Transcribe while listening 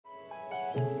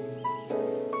Yo,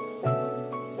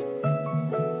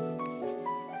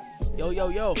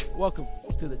 welcome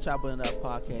to the Chopper It Up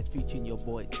podcast featuring your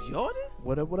boy Jordan.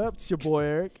 What up? It's your boy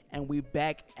Eric. And we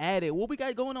back at it. What we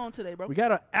got going on today, bro? We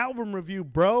got an album review,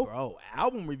 bro. Bro,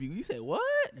 album review. You said what?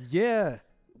 Yeah.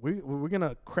 We're going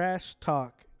to crash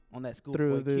talk On that school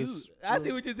through boy this. Q. I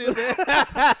see what you did there.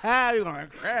 You're going to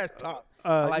crash talk.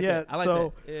 I like that. I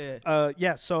like that.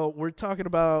 Yeah. So we're talking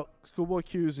about Schoolboy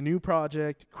Q's new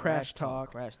project, Crash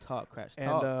Talk. Crash Talk.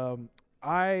 And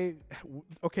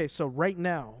so right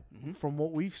now, from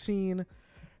what we've seen,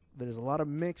 there's a lot of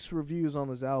mixed reviews on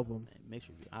this album. Man, make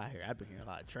sure I've been hearing a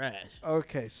lot of trash.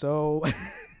 Okay, so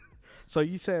so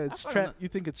you said you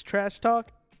think it's trash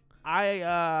talk? Yes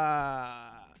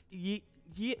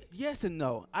and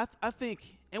no. I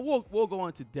think, and we'll go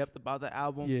into depth about the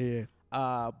album. Yeah.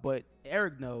 But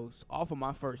Eric knows off of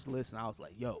my first listen, I was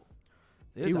like, yo,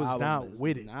 this He was album not is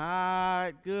with it.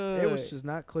 Not good. It was just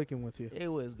not clicking with you. It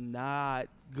was not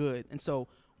good. And so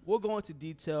we'll go into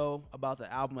detail about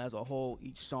the album as a whole,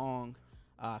 each song,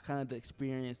 kind of the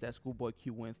experience that Schoolboy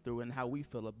Q went through and how we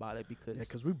feel about it.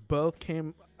 Because we both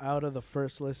came out of the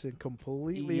first listen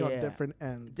completely on different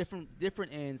ends.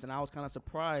 Different ends, and I was kind of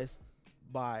surprised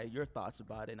by your thoughts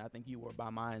about it, and I think you were by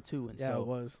mine too. And yeah, so, it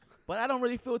was. But I don't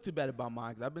really feel too bad about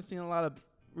mine because I've been seeing a lot of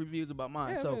reviews about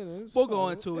mine. Yeah, so man, we'll go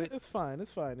into it. It's fine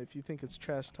if you think it's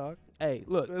trash talk. Hey,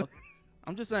 look,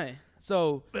 I'm just saying.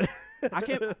 So I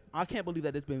can't believe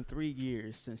that it's been 3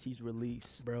 years since he's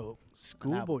released. Bro,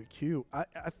 Schoolboy Q.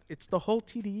 It's the whole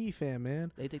TDE fan,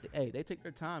 man. They take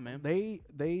their time, man. They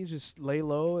just lay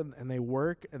low and they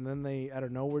work, and then they out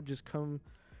of nowhere just come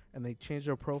and they change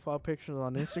their profile pictures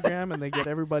on Instagram and they get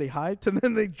everybody hyped, and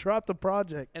then they drop the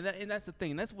project. And that's the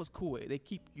thing. That's what's cool. They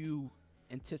keep you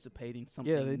anticipating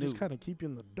something Yeah, they new. just kind of keep you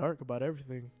in the dark about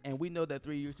everything. And we know that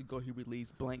 3 years ago he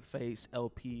released Blank Face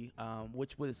LP,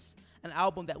 which was an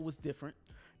album that was different.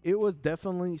 It was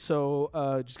definitely so.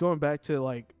 Just going back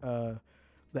to the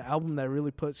album that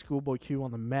really put Schoolboy Q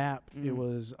on the map, it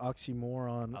was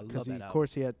Oxymoron. Because of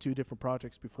course he had two different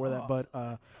projects before that,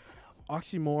 but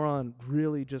Oxymoron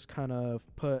really just kind of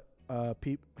put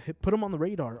him on the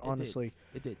radar. Honestly,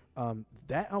 it did.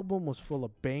 That album was full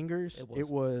of bangers. It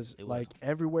was was.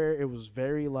 Everywhere. It was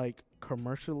very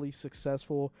commercially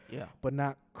successful, but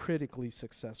not critically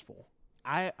successful.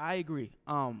 I agree.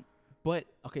 But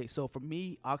okay, so for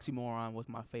me, Oxymoron was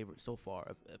my favorite so far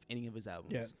of any of his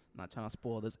albums. Yeah. I'm not trying to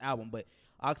spoil this album, but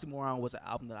Oxymoron was an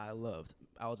album that I loved.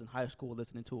 I was in high school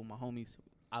listening to it with my homies.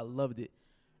 I loved it.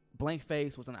 Blank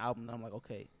Face was an album that I'm like,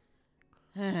 okay.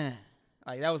 That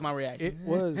was my reaction. It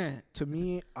was, to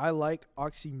me, I like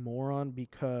Oxymoron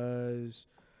because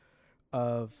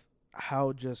of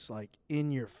how just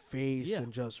in your face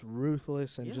and just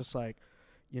ruthless and just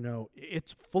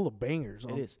it's full of bangers.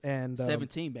 It is. And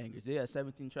 17 bangers. Yeah,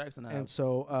 17 tracks on that. And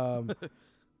so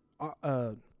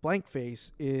Blank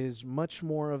Face is much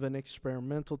more of an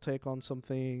experimental take on some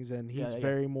things, and he's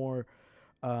very more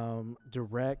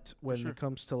direct when it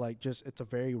comes to it's a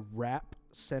very rap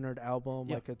centered album.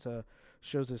 It's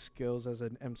shows his skills as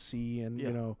an MC, and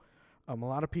a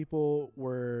lot of people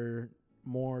were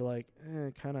more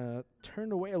kind of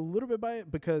turned away a little bit by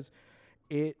it because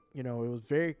it was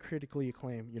very critically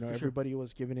acclaimed. Everybody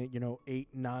was giving it 8,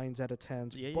 9s out of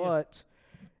 10s, but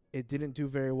it didn't do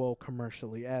very well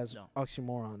commercially as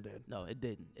Oxymoron did. No, it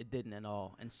didn't at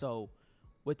all. And so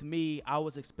with me, I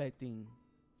was expecting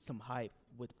some hype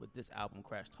with this album,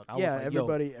 Crash Talk.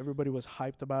 Everybody was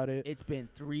hyped about it. It's been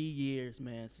 3 years,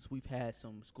 man, since we've had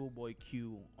some Schoolboy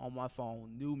Q on my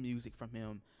phone, new music from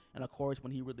him. And of course,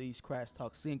 when he released Crash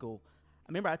Talk single, I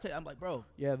remember I'm like, bro,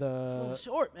 it's a little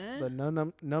short, man. The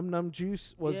Num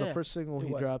Juice was the first single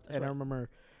he dropped. That's right. I remember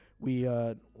we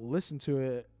listened to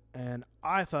it, and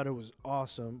I thought it was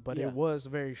awesome, but it was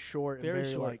very short. Very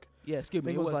short. Excuse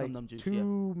me. It was Num Juice,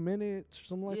 2 minutes or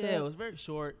something like that. Yeah, it was very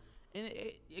short. And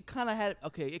it kind of had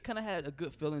a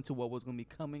good feeling to what was going to be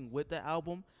coming with the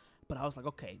album. But I was like,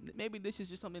 okay, maybe this is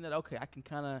just something that, I can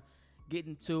kind of get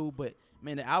into. But,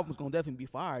 man, the album's going to definitely be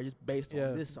fire just based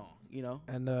on this song,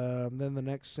 And then the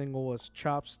next single was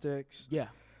Chopsticks. Yeah.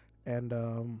 And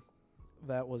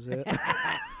that was it.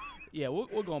 Yeah,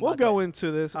 we'll go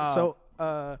into this. Let's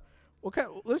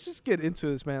just get into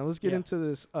this, man. Let's get into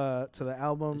this to the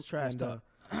album. It's Trash Talk.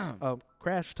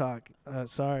 Crash Talk.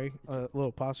 Sorry, a little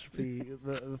apostrophe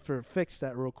for fix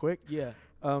that real quick. Yeah.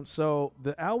 So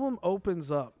the album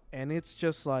opens up, and it's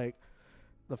just the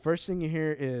first thing you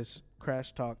hear is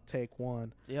Crash Talk Take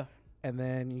 1. Yeah. And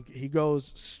then he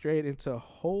goes straight into a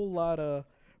whole lot of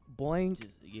blank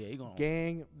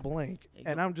gang blank,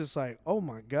 and I'm just like, oh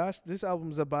my gosh, this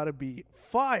album's about to be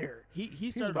fire.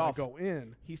 He started off go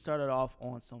in. He started off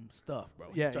on some stuff, bro.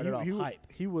 Yeah, he started off hype.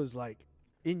 He was like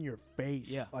in your face.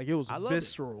 Yeah, like it was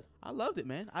visceral. I loved it,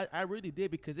 man. I really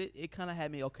did, because it kind of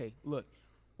had me, okay, look,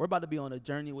 we're about to be on a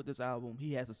journey with this album.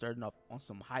 He has to start off on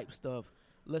some hype stuff.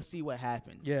 Let's see what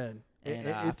happens. Yeah, and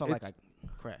I felt like I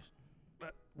crashed.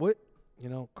 What?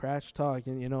 Crash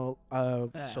talking,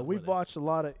 so we've watched a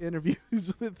lot of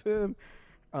interviews with him,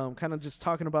 kind of just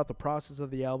talking about the process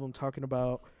of the album, talking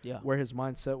about where his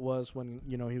mindset was when,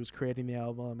 he was creating the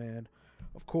album. And,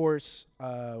 of course,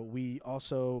 we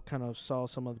also kind of saw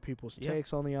some of the people's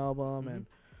takes on the album.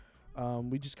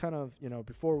 And we just kind of,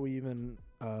 before we even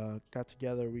got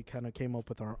together, we kind of came up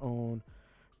with our own,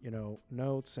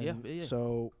 notes. And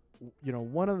so,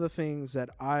 one of the things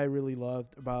that I really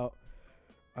loved about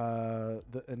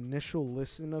the initial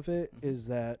listen of it is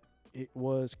that it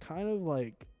was kind of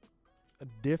like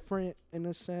different in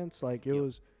a sense. Like it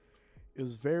was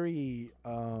very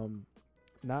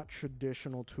not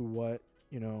traditional to what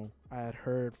I had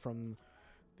heard from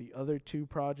the other two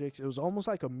projects. It was almost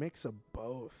like a mix of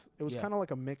both. It was kind of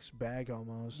like a mixed bag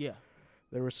almost. Yeah,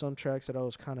 there were some tracks that I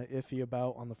was kind of iffy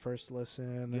about on the first listen,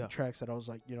 and then tracks that I was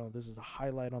like, this is a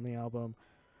highlight on the album.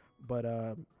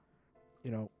 But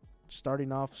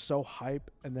starting off so hype,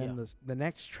 and then the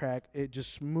next track, it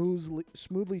just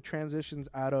smoothly transitions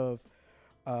out of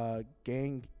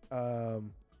gang.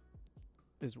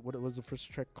 Is what it was the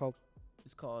first track called?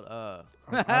 It's called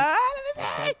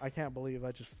I can't believe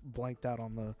I just blanked out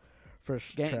on the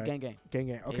first track.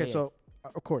 Gang. Okay, so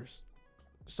of course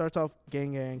starts off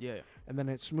gang, and then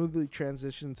it smoothly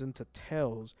transitions into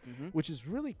Tales, which is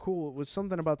really cool. It was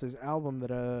something about this album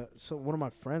that so one of my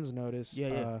friends noticed.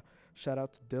 Shout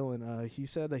out to Dylan. He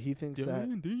said that he thinks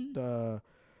that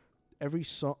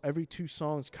every two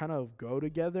songs kind of go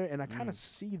together, and I kind of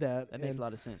see that. That makes a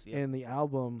lot of sense. In the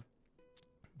album,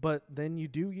 but then you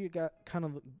got kind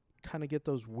of get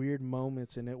those weird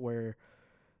moments in it where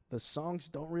the songs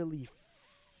don't really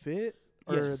fit,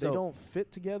 or they don't fit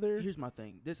together. Here's my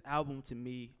thing: this album to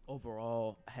me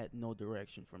overall had no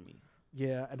direction for me.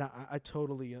 Yeah, and I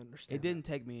totally understand. It didn't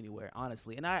take me anywhere,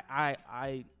 honestly, and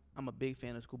I'm a big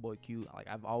fan of Schoolboy Q. Like,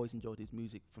 I've always enjoyed his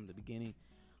music from the beginning.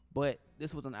 But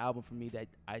this was an album for me that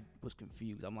I was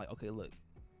confused. I'm like, okay, look,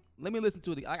 let me listen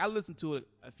to it. I listened to it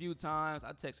a few times.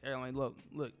 I text Caroline, look,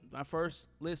 my first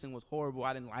listen was horrible.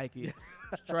 I didn't like it. It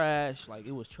was trash. Like,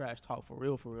 it was trash talk for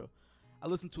real. I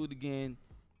listened to it again.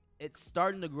 It's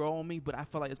starting to grow on me, but I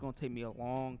feel like it's going to take me a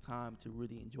long time to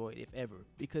really enjoy it, if ever.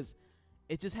 Because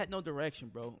it just had no direction,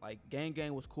 bro. Like,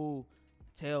 Gang was cool.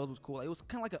 Tales was cool. Like, it was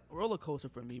kind of like a roller coaster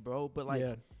for me, bro. But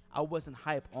I wasn't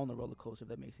hype on the roller coaster, if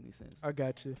that makes any sense. I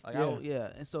got you. Like,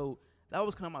 and so that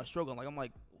was kind of my struggle. Like, I'm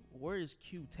like, where is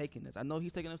Q taking this? I know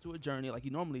he's taking us through a journey like he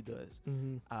normally does,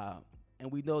 and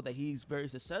we know that he's very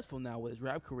successful now with his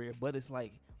rap career. But it's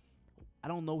like, I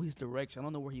don't know his direction. I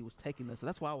don't know where he was taking us. So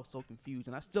that's why I was so confused,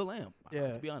 and I still am.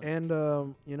 To be honest. And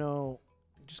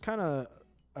just kind of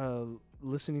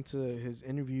listening to his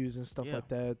interviews and stuff like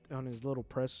that on his little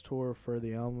press tour for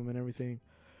the album and everything.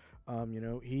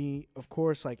 He, of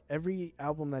course, like every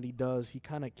album that he does, he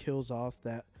kind of kills off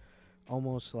that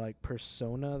almost like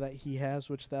persona that he has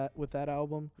with that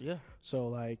album. Yeah. So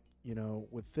like,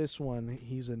 with this one,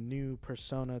 he's a new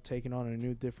persona taking on a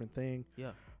new different thing.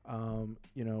 Yeah.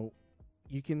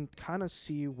 You can kind of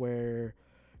see where,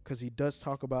 because he does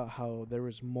talk about how there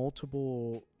was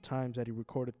multiple times that he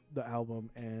recorded the album,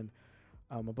 and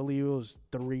I believe it was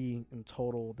 3 in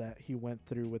total that he went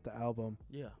through with the album.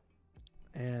 Yeah.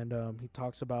 And he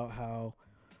talks about how,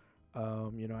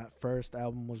 at first the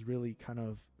album was really kind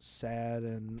of sad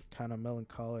and kind of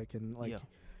melancholic, and like,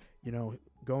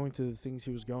 going through the things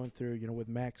he was going through. With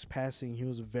Mac's passing, he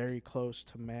was very close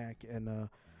to Mac and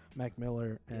Mac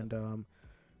Miller, and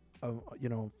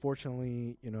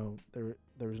unfortunately,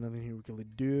 there was nothing he could really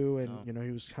do, and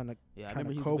he was kind of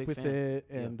cope with it,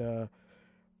 and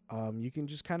you can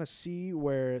just kind of see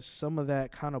where some of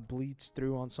that kind of bleeds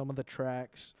through on some of the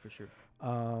tracks. For sure.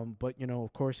 But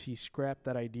of course, he scrapped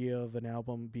that idea of an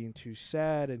album being too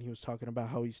sad, and he was talking about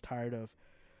how he's tired of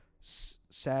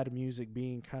sad music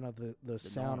being kind of the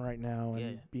sound norm right now,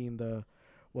 and being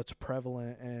what's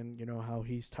prevalent, and how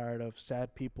he's tired of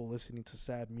sad people listening to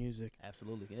sad music.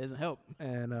 Absolutely, it doesn't help.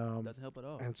 And it doesn't help at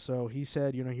all. And so he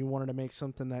said, he wanted to make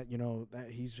something that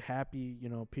that he's happy,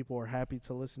 people are happy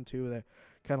to listen to, that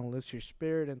kind of lifts your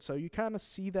spirit. And so you kind of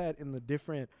see that in the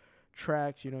different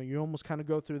tracks. You almost kind of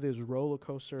go through this roller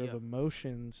coaster of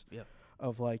emotions.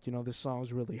 Of like, this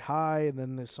song's really high, and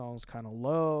then this song's kind of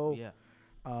low. Yeah.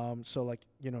 So like,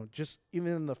 you know, just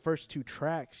even in the first 2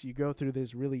 tracks, you go through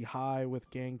this really high with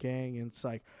Gang Gang, and it's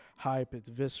like hype, it's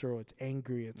visceral, it's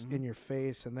angry, it's in your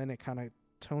face, and then it kind of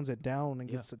tones it down and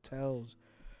gets to tells.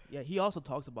 Yeah, he also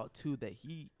talks about too that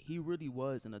he really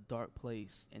was in a dark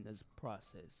place in this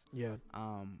process. Yeah.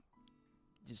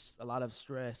 Just a lot of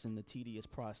stress in the tedious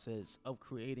process of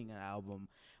creating an album.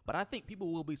 But I think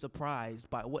people will be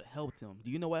surprised by what helped him. Do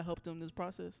you know what helped him in this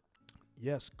process?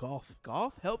 Yes, golf.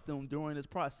 Golf helped him during this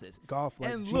process. Golf,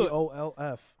 like and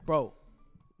GOLF. Bro,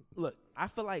 look, I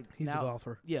feel like he's a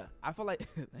golfer. Yeah, I feel like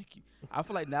thank you. I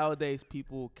feel like nowadays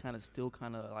people kind of still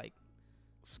kind of like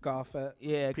scoff at.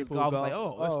 Yeah, because golf is like,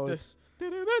 it's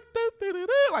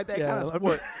like that kind of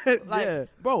sport. Like,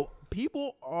 bro,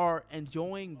 people are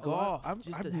enjoying golf. I've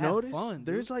noticed fun,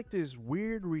 there's like this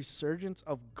weird resurgence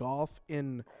of golf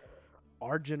in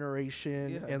our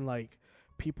generation and like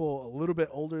people a little bit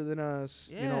older than us.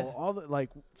 You know, all the like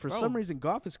for some reason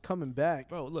golf is coming back.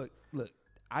 Bro, look.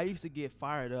 I used to get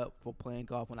fired up for playing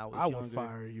golf when I was younger. I would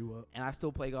fire you up. And I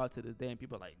still play golf to this day, and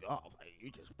people are like, golf, like, you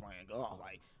just playing golf.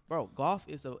 Like, bro, golf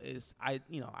is I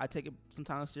take it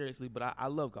sometimes seriously, but I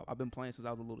love golf. I've been playing since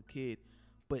I was a little kid.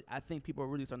 But I think people are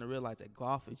really starting to realize that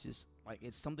golf is just like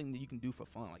it's something that you can do for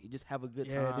fun. Like you just have a good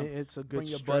time. Yeah, it's a good bring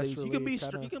your buddies. You can be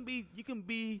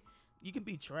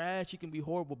trash. You can be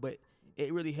horrible, but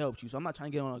it really helps you. So I'm not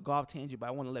trying to get on a golf tangent, but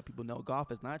I want to let people know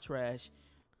golf is not trash.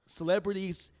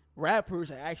 Celebrities,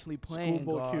 rappers are actually playing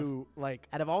Schoolboy golf. Q, like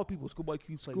out of all people, Schoolboy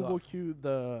Q play golf. Schoolboy Q,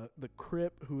 the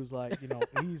Crip, who's like, you know,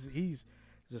 he's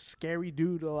a scary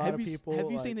dude to a lot of people. Have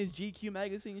you seen his GQ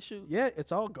magazine shoot? Yeah,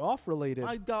 it's all golf related.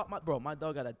 My dog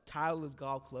got a tireless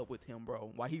golf club with him,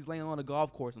 bro. While he's laying on the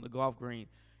golf course on the golf green.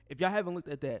 If y'all haven't looked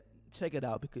at that, check it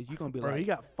out because you're gonna be bro, he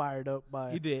got fired up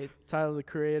by Tyler the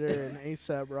Creator and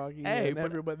ASAP Rocky and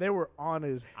everybody. They were on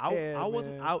his head. I was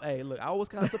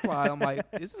kind of surprised. I'm like,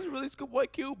 this is really Schoolboy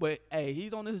Q, but hey,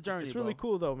 he's on this journey. It's really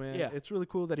cool though, man. Yeah, it's really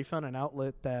cool that he found an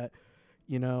outlet that,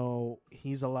 you know,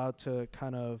 he's allowed to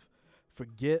kind of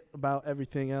forget about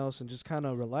everything else and just kind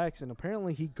of relax. And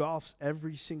apparently he golfs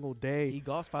every single day. He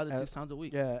golfs 5 to 6 times a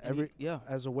week. Yeah,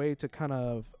 as a way to kind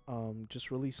of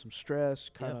just release some stress,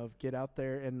 kind of get out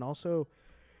there. And also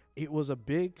it was a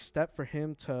big step for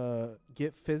him to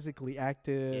get physically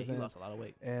active. Yeah, he lost a lot of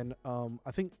weight. And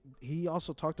I think he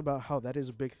also talked about how that is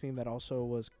a big thing that also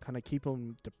was kind of keep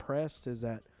him depressed, is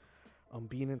that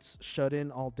being shut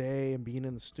in all day and being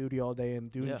in the studio all day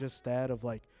and doing just that of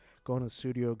like going to the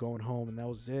studio, going home, and that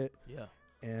was it. Yeah.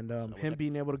 And him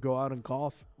being able to go out and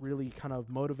golf really kind of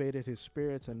motivated his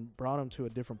spirits and brought him to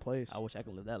a different place. I wish I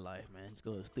could live that life, man. Just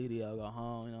go to the studio, go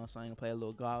home, you know what I'm saying, play a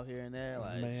little golf here and there.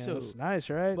 Like, man, that's nice,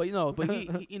 right? But,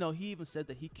 he even said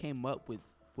that he came up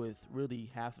with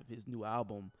really half of his new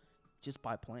album just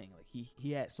by playing. Like,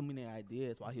 he had so many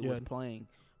ideas while he was playing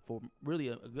for really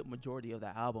a good majority of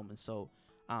that album. And so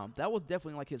that was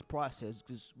definitely like his process,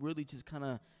 just really just kind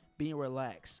of being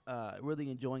relaxed,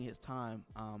 really enjoying his time,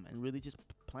 and really just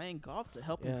playing golf to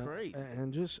help him create.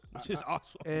 And just which is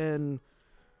awesome. And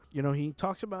you know, he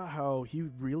talks about how he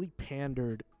really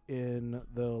pandered in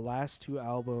the last 2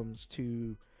 albums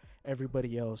to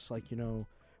everybody else, like, you know,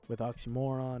 with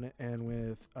Oxymoron and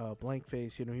with Blank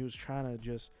Face. You know, he was trying to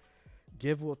just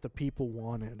give what the people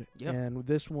wanted. And with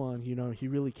this one, you know, he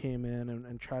really came in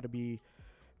and tried to be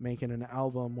making an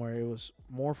album where it was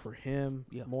more for him,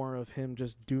 more of him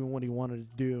just doing what he wanted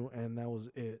to do, and that was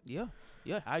it.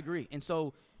 Yeah, I agree. And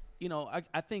so, you know,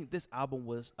 I think this album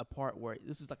was a part where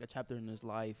this is like a chapter in his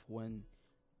life when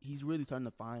he's really starting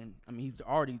to find, I mean, he's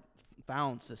already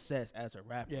found success as a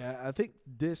rapper. Yeah, I think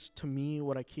this, to me,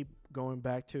 what I keep going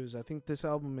back to is I think this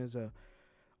album is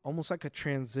almost like a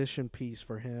transition piece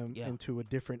for him into a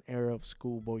different era of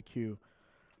Schoolboy Q.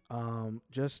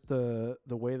 Just the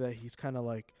way that he's kind of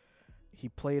like, he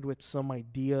played with some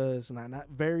ideas and not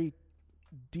very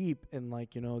deep in,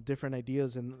 like, you know, different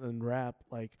ideas in rap,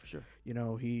 like, for sure, you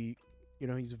know,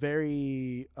 he's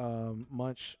very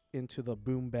much into the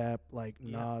boom bap, like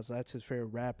Nas. That's his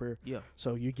favorite rapper.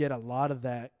 So you get a lot of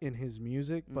that in his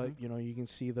music, but you know, you can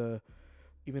see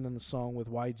even in the song with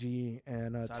YG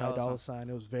and Ty Dolla $ign,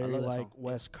 it was very like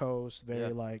West Coast,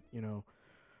 very like, you know,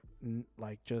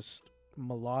 like just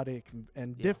melodic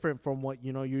and different from what,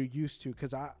 you know, you're used to.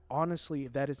 Because I honestly,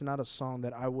 that is not a song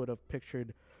that I would have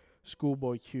pictured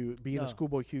Schoolboy Q being a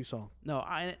Schoolboy Q song. No,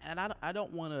 I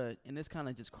don't want to, and this kind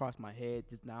of just crossed my head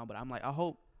just now, but I'm like, I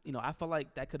hope, you know, I feel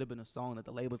like that could have been a song that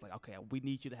the label's like, okay, we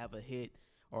need you to have a hit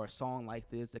or a song like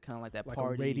this, that kind of like that like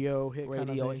party a radio hit,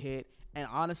 hit. And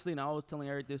honestly, and I was telling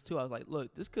Eric this too. I was like,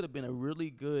 look, this could have been a really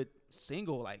good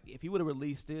single. Like if he would have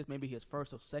released this, maybe his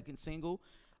first or second single,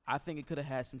 I think it could have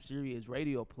had some serious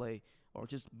radio play or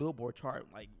just Billboard chart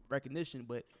like recognition.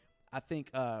 But I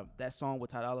think that song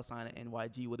with Ty Dolla $ign and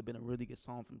NYG would have been a really good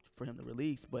song for him to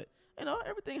release. But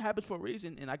everything happens for a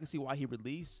reason, and I can see why he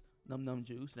released Num Num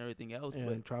Juice and everything else. And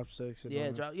but Chopsticks.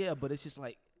 And but it's just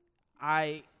like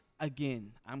I'm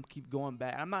keep going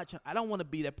back. I don't want to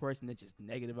be that person that's just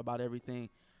negative about everything.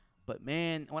 But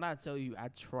man, when I tell you I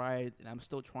tried and I'm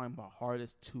still trying my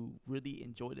hardest to really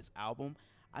enjoy this album,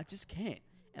 I just can't.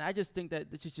 And I just think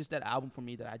that this is just that album for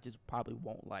me that I just probably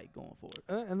won't like going forward.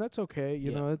 And that's okay.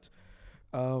 You know, it's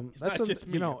that's not just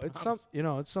me.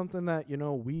 It's something that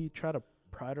we try to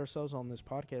pride ourselves on this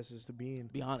podcast is to being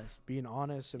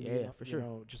honest and for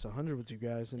sure. Just 100 with you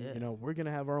guys. And we're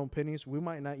gonna have our own opinions. We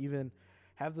might not even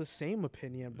have the same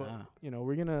opinion, but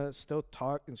we're gonna still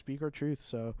talk and speak our truth.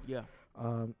 So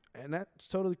and that's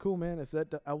totally cool, man. If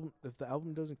the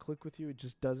album doesn't click with you, it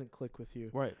just doesn't click with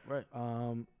you. Right.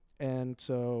 And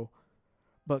so,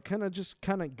 but kind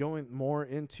of going more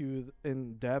in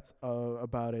depth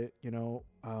about it,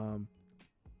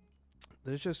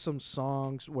 there's just some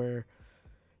songs where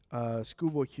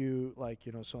Schoolboy Q,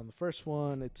 so on the first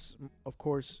one, it's of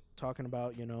course talking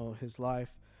about his life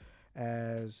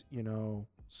as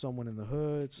someone in the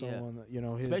hood, someone that,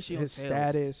 his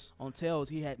status. On Tales,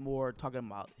 he had more talking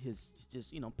about his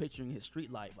just picturing his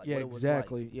street life, like what it was like.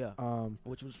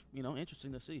 Which was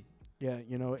interesting to see. Yeah,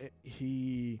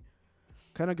 he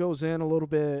kind of goes in a little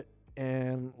bit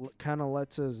and kind of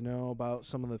lets us know about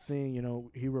some of the thing.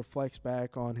 He reflects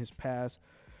back on his past,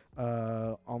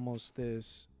 almost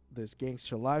this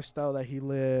gangster lifestyle that he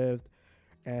lived,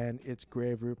 and its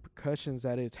grave repercussions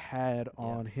that it's had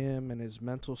on him and his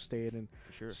mental state, and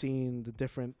seeing the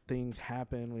different things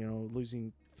happen.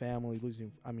 Losing family,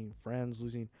 losing friends,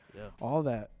 losing all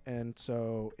that, and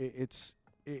so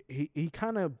he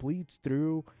kind of bleeds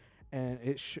through.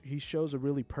 And he shows a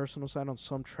really personal side on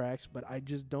some tracks, but I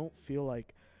just don't feel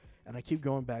like, and I keep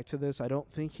going back to this, I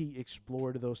don't think he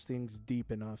explored those things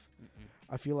deep enough. Mm-mm.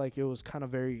 I feel like it was kind of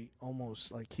very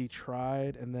almost like he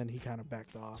tried and then he kind of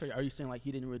backed off. So are you saying like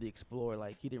he didn't really explore,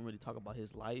 like he didn't really talk about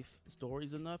his life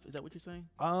stories enough? Is that what you're saying?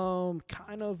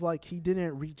 Kind of like he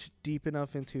didn't reach deep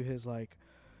enough into his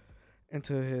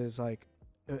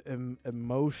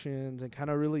emotions and kind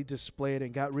of really displayed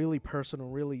and got really personal,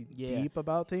 really deep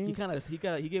about things. He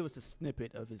gave us a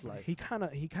snippet of his life. He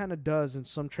kind of does in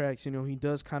some tracks. He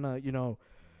does kind of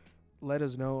let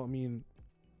us know.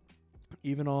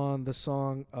 Even on the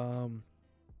song,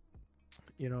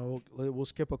 we'll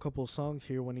skip a couple of songs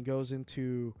here when he goes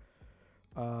into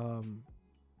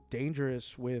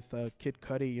Dangerous with Kid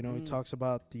Cudi. He talks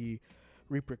about the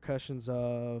repercussions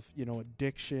of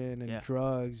addiction and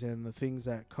drugs and the things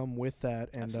that come with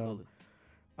that, and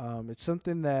it's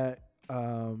something that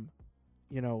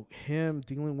him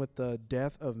dealing with the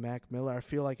death of Mac Miller, I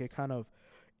feel like it kind of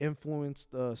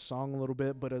influenced the song a little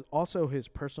bit, but also his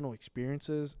personal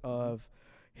experiences of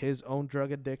his own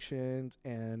drug addictions,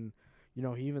 and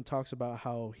he even talks about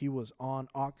how he was on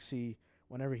Oxy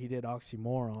whenever he did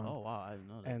Oxymoron. Oh wow, I didn't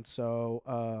know that. And so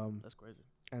that's crazy.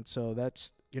 And so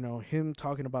that's, him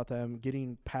talking about them,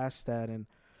 getting past that. And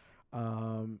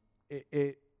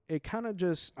it kind of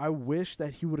just, I wish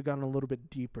that he would have gone a little bit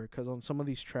deeper, because on some of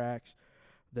these tracks,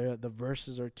 the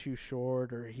verses are too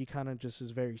short, or he kind of just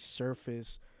is very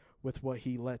surface with what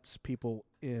he lets people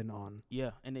in on.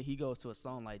 Yeah, and then he goes to a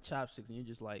song like Chopsticks, and you're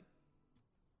just like,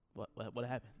 what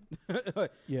happened?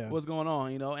 Yeah. What's going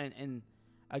on, And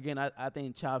again, I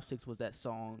think Chopsticks was that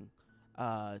song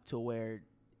to where,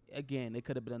 again, it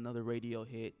could have been another radio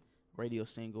hit, radio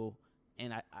single,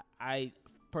 and I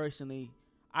personally,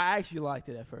 I actually liked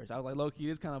it at first. I was like, low-key,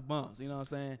 this kind of bumps, you know what I'm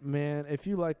saying? Man, if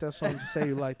you like that song, just say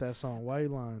you like that song. Why are you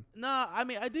lying? No,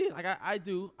 I did. I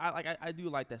do. I do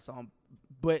like that song.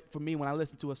 But for me, when I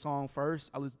listen to a song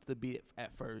first, I listen to the beat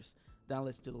at first. Then I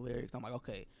listen to the lyrics. I'm like,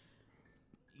 okay,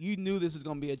 you knew this was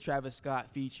going to be a Travis Scott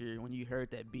feature when you heard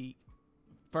that beat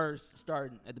first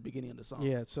starting at the beginning of the song.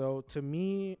 Yeah, so to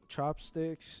me,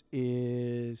 Chopsticks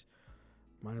is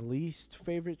my least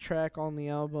favorite track on the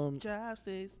album.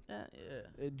 Chopsticks,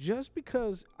 just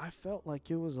because I felt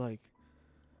like it was like,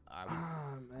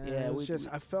 man, it was just,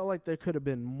 I felt like there could have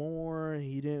been more.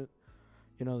 He didn't,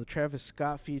 the Travis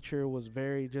Scott feature was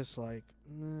very just like,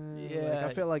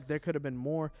 I felt like there could have been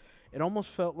more. It almost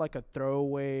felt like a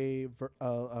throwaway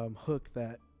hook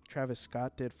that Travis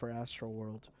Scott did for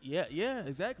Astroworld. Yeah,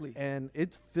 exactly. And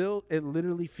it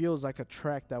literally feels like a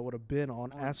track that would have been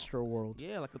on Astroworld.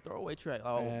 Yeah, like a throwaway track.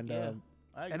 Oh, and yeah.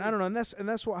 And I don't know, and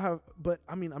that's what I have. But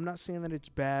I mean, I'm not saying that it's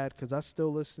bad because I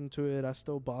still listen to it. I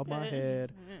still bob my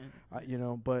head, you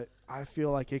know. But I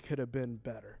feel like it could have been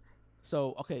better.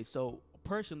 So okay, so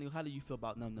personally, how do you feel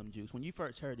about Num Num Juice when you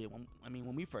first heard it? When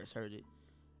we first heard it,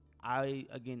 I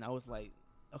was like,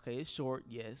 okay, it's short,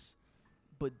 yes,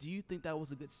 but do you think that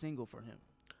was a good single for him?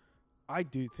 I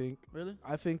do think. Really?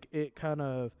 I think it kind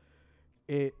of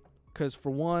because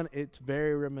for one, it's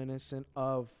very reminiscent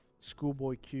of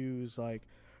Schoolboy Q's like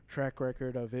track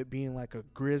record of it being like a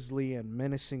grisly and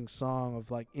menacing song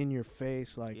of like in your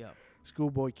face, like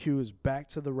Schoolboy Q is back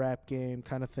to the rap game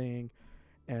kind of thing.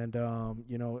 And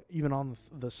you know, even on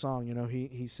the song, you know,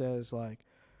 he says like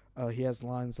he has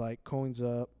lines like coins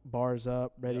up, bars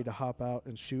up, ready to hop out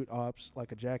and shoot ops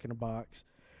like a jack in a box,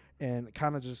 and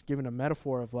kind of just giving a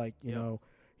metaphor of like, you know,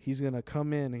 he's gonna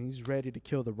come in and he's ready to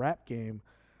kill the rap game.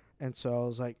 And so I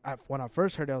was like, when I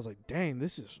first heard it, I was like, dang,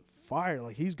 this is fire.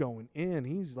 Like, he's going in.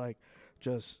 He's like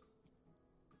just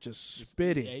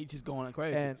spitting. Yeah, he's just going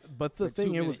crazy. But the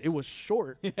thing, it was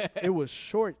short. It was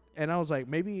short. And I was like,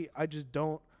 maybe I'm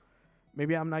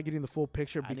not getting the full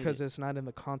picture because it's not in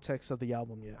the context of the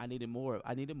album yet. I needed more.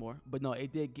 But no,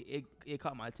 it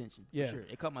caught my attention. Yeah. For sure.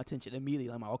 It caught my attention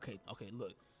immediately. I'm like, okay,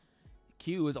 look.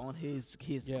 Q is on his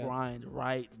grind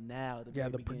right now.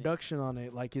 The production on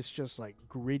it, like, it's just like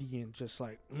gritty and just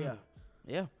like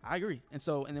yeah, I agree. And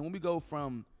then when we go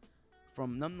from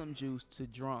Num Num Juice to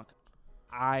Drunk,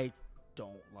 I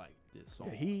don't like this song.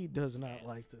 Yeah, he does not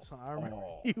like this song. I remember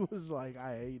he was like,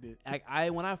 I hate it.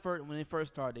 When it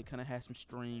first started, it kind of had some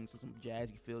strings and some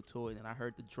jazzy feel to it, and I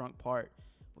heard the drunk part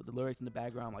with the lyrics in the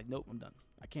background. I'm like, nope, I'm done.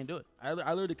 I can't do it. I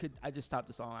literally could. I just stopped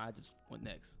the song. I just went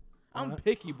next. I'm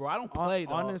picky, bro. I don't play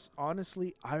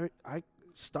honestly, I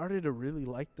started to really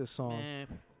like this song. Man,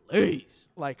 please.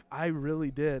 Like, I really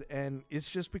did. And it's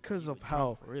just because of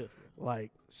how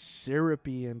like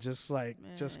syrupy and just like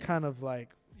just kind of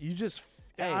like you just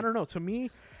I don't know. To me,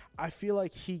 I feel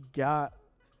like he got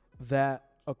that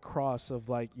across of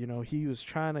like, you know, he was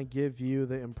trying to give you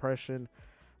the impression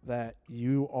that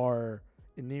you are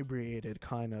inebriated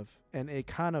kind of, and it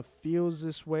kind of feels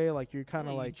this way, like you're kind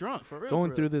of like drunk for real,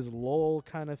 going through this lull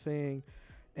kind of thing.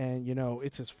 And you know,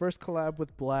 it's his first collab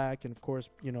with Black, and of course,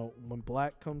 you know, when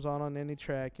Black comes on any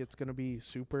track, it's gonna be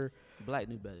super Black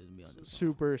knew better than me on this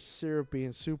super syrupy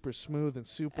and super smooth and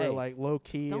super like low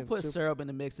key. Don't put syrup in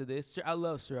the mix of this. I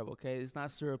love syrup, okay? It's not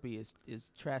syrupy,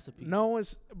 it's trasapy. No,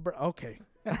 it's okay.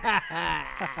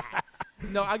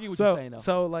 No, I get what you're saying though.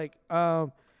 So like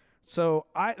so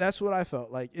that's what I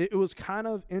felt like. It was kind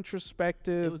of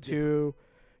introspective to,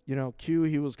 you know, Q.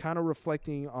 He was kind of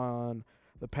reflecting on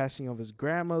the passing of his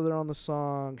grandmother on the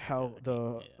song, how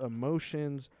the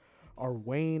emotions are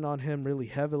weighing on him really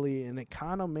heavily, and it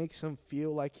kind of makes him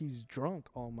feel like he's drunk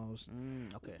almost.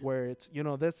 Okay. Where it's, you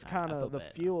know, that's kind of the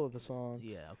feel of the song.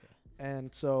 Yeah, okay.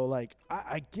 And so, like,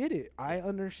 I get it. I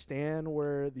understand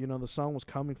where, you know, the song was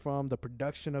coming from, the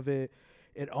production of it.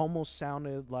 It almost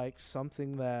sounded like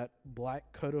something that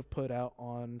Black could have put out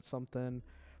on some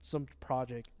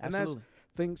project. And Absolutely.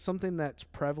 Something that's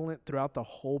prevalent throughout the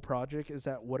whole project is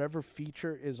that whatever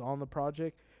feature is on the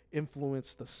project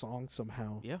influenced the song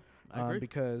somehow. Yeah, I agree.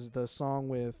 Because the song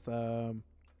with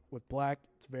Black,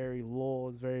 it's very lull,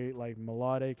 it's very like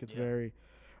melodic, it's very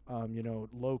you know,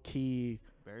 low key,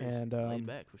 very and laid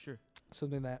back for sure.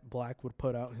 Something that Black would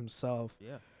put out himself.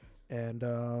 Yeah. And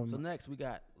so next we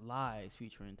got Lies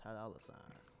featuring Ty Dolla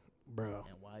 $ign, bro,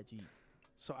 and YG.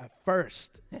 So at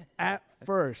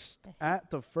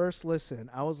the first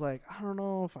listen, I was like, I don't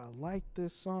know if I like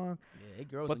this song. Yeah, it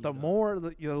grows. But the more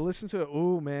that you listen to it,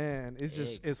 oh man, it's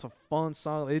it's a fun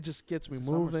song. It just gets me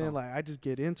moving. Like, I just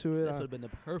get into it. This would have been the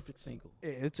perfect single.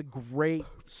 It's a great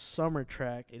summer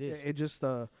track. It is. It just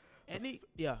my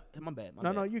bad.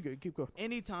 No, you good. Keep going.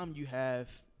 Anytime you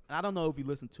have, and I don't know if you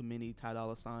listen to many Ty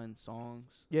Dolla $ign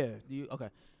songs. Yeah. Do you? Okay.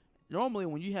 Normally,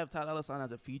 when you have Ty Dolla $ign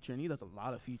as a feature, and he does a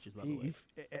lot of features, by the way.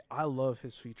 I love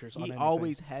his features. He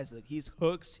always has his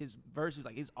hooks, his verses,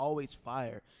 like, he's always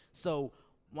fire. So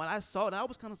when I saw it, I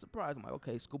was kind of surprised. I'm like,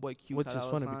 okay, Schoolboy Q, which is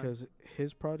funny because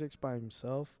his projects by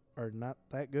himself are not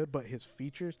that good, but his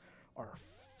features are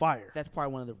fire. That's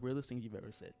probably one of the realest things you've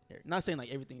ever said. Not saying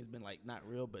like everything has been like not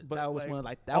real, but that was like, one of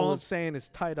like that. All I'm saying is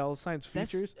Ty Dolla $ign's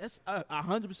features. That's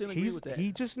 100% agree with that.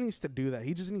 He just needs to do that.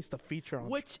 He just needs to feature on.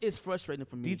 Which is frustrating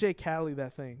for me. DJ Khaled,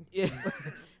 that thing. Yeah,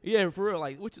 yeah, for real.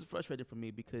 Like, which is frustrating for me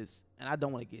because, and I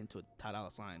don't want to get into a Ty Dolla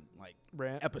 $ign like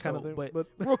rant episode, kind of thing, but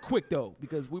real quick though,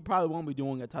 because we probably won't be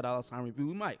doing a Ty Dolla $ign review.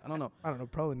 We might. I don't know.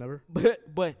 Probably never.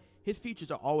 But his features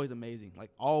are always amazing.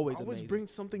 Like, always amazing. Bring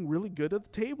something really good to the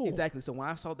table. Exactly. So when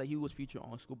I saw that he was featured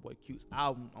on Schoolboy Q's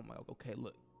album, I'm like, okay,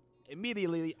 look,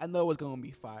 immediately I know it's gonna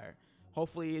be fire.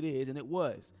 Hopefully it is, and it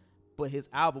was. But his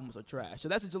albums are trash. So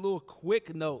that's just a little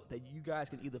quick note that you guys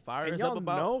can either fire us up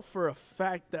about. Y'all know for a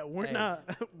fact that we're not.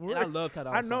 And I love Ty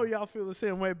Dolla Sign. I know y'all feel the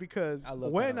same way because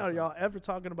when are y'all ever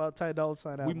talking about Ty Dolla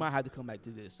Sign albums? We might have to come back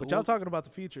to this. So but y'all talking about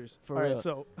the features. For real. Right,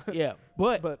 so yeah,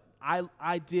 but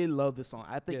I did love the song.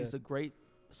 I think it's a great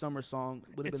summer song.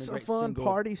 Would have been a great fun single.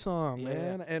 Party song,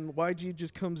 man. And YG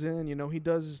just comes in. You know, he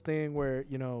does his thing where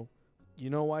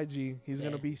YG, he's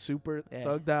gonna be super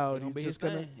thugged out. He's just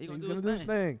gonna do his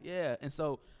thing. Yeah, and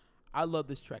so I love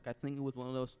this track. I think it was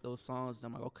one of those songs.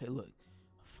 I'm like, okay, look,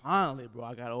 finally, bro,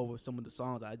 I got over some of the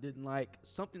songs I didn't like.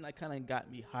 Something that kind of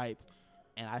got me hyped,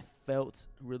 and I felt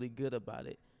really good about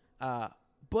it.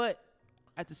 But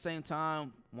at the same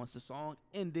time, once the song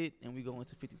ended and we go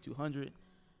into 5200,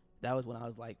 that was when I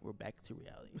was like, we're back to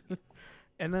reality.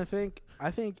 And I think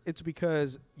it's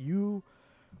because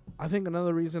I think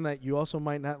another reason that you also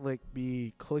might not like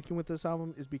be clicking with this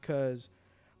album is because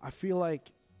I feel like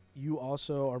you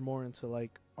also are more into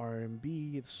like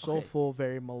R&B, soulful,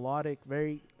 very melodic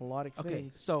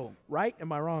things. So right?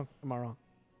 Am I wrong?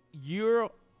 You're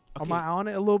Am I on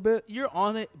it a little bit? You're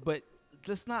on it, but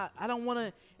just not. I don't want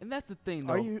to. And that's the thing,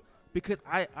 though. Are you? Because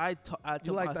I tell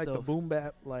you like myself, like the boom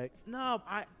bap, like no,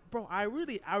 I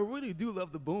really do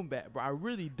love the boom bap, bro. I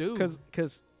really do.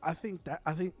 Because I think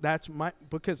that's my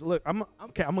because look, I'm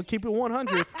gonna keep it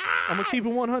 100. I'm gonna keep it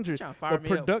 100. The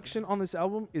production on this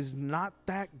album is not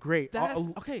that great.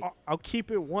 I'll keep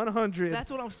it 100.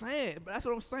 That's what I'm saying,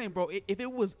 bro. If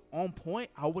it was on point,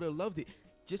 I would have loved it.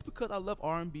 Just because I love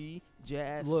R&B,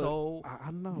 jazz, soul,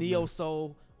 I know, neo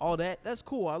soul, all that. That's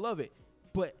cool. I love it.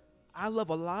 But I love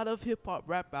a lot of hip hop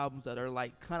rap albums that are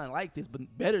like kind of like this, but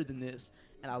better than this,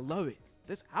 and I love it.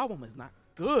 This album is not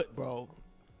good, bro.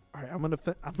 All right, I'm gonna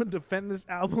defend this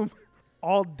album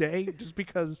all day just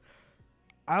because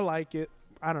I like it.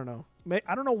 I don't know.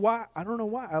 I don't know why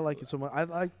I like it so much. I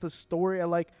like the story. I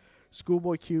like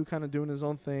Schoolboy Q kind of doing his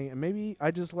own thing, and maybe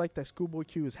I just like that Schoolboy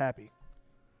Q is happy.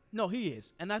 No, he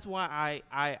is, and that's why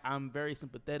I'm very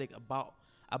sympathetic about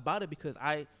it because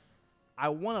I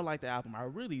want to like the album. I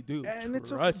really do. And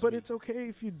it's okay, but it's okay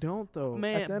if you don't, though.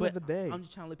 Man, at the end of the day, I'm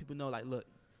just trying to let people know, like, look,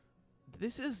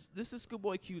 this is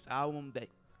Schoolboy Q's album that.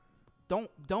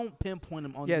 Don't pinpoint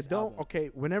him on this album. Okay,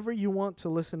 whenever you want to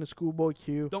listen to Schoolboy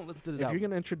Q, don't listen to this if album. You're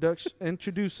going to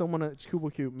introduce someone to Schoolboy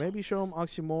Q, maybe show him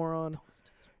Oxymoron,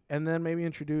 and then maybe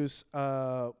introduce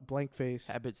Blank Face.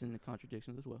 Habits and the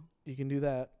Contradictions as well. You can do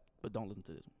that. But don't listen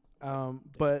to this one.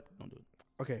 But don't do it.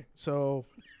 Okay, so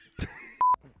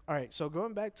all right, so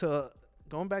going back to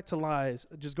Lies,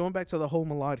 just going back to the whole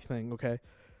melodic thing, okay?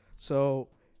 So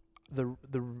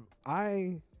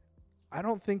I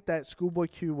don't think that Schoolboy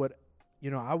Q would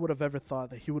I would have ever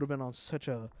thought that he would have been on such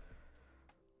a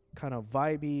kind of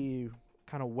vibey,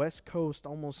 kind of West Coast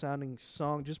almost sounding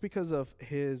song just because of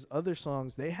his other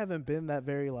songs. They haven't been that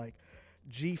very like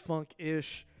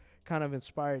G-funk-ish kind of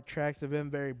inspired tracks. They've been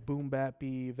very boom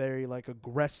bappy, very like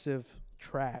aggressive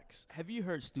tracks. Have you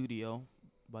heard Studio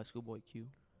by Schoolboy Q?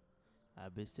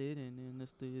 I've been sitting in the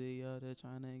studio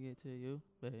trying to get to you,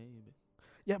 baby.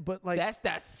 Yeah, but like that's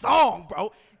that song,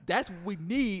 bro. That's what we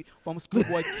need from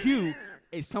Schoolboy Q.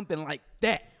 Is something like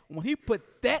that. When he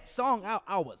put that song out,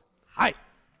 I was hyped.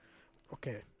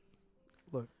 Okay,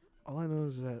 look, all I know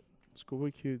is that Schoolboy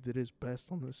Q did his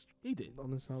best on this. He did on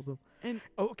this album. And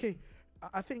okay,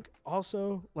 I think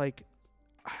also like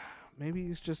maybe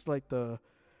it's just like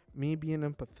me being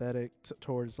empathetic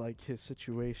towards like his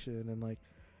situation and like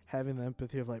having the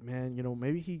empathy of like, man,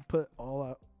 maybe he put all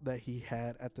out that he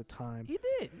had at the time. He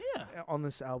did, yeah. On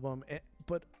this album.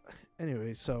 But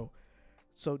anyway, so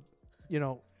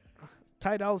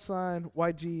Ty Dolla Sign,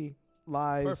 YG,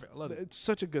 Lies. Perfect, love it. It's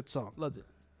such a good song. Loved it.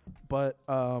 But,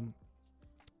 going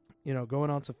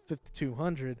on to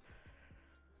 5200,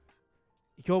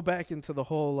 you go back into the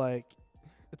whole, like,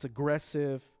 it's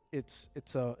aggressive. It's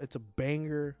a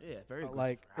banger. Yeah, very good.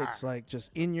 Like, it's like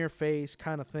just in your face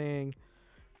kind of thing.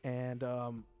 And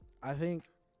I think,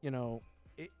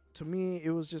 to me,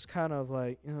 it was just kind of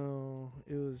like,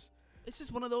 It's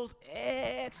just one of those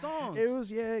songs. It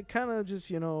was, kind of just,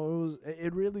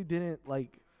 it really didn't,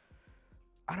 like,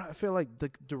 I feel like the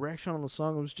direction on the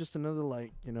song was just another,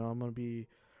 like, I'm going to be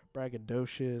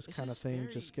braggadocious kind of thing.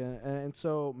 And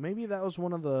so maybe that was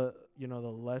one of the, the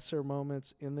lesser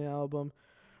moments in the album.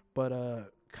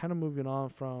 But kind of moving on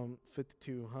from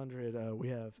 5200, we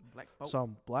have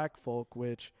some Black Folk,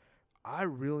 which I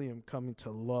really am coming to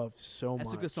love so much.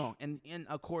 That's a good song. And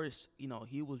of course,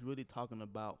 he was really talking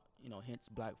about, hence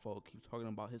Black Folk. He was talking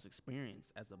about his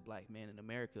experience as a black man in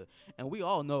America. And we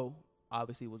all know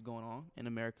obviously what's going on in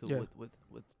America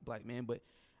with black men. But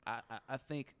I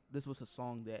think this was a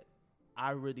song that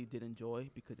I really did enjoy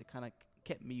because it kind of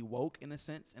kept me woke in a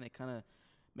sense, and it kind of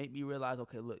made me realize,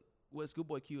 okay, look, what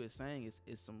Schoolboy Q is saying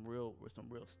is some real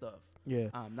stuff. Yeah.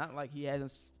 Not like he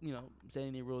hasn't said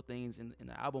any real things in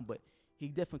the album, but he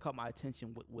definitely caught my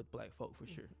attention with Black Folk for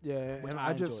sure. Yeah, and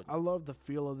I love the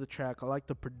feel of the track. I like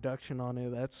the production on it.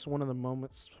 That's one of the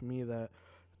moments for me that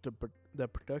the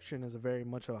production is a very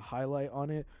much of a highlight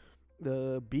on it.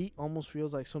 The beat almost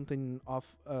feels like something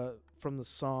off from the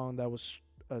song that was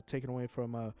taken away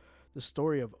from the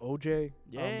story of OJ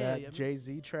on that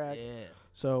Jay-Z track. Yeah.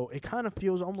 So it kind of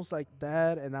feels almost like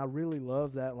that, and I really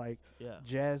love that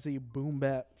jazzy boom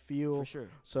bap feel. For sure.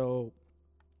 So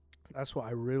that's why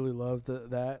I really love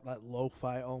that like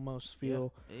lo-fi almost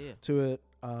feel to it.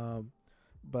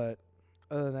 But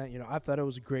other than that, I thought it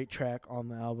was a great track on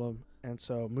the album. And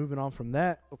so moving on from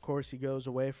that, of course, he goes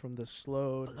away from the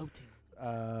slowed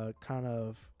kind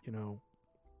of,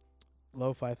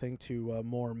 lo-fi thing to a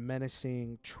more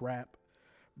menacing trap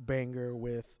banger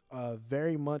with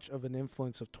very much of an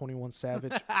influence of 21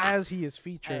 Savage as he is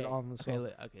featured on the song.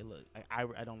 Okay, look. I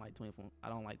don't like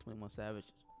 21 Savage,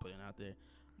 just putting it out there.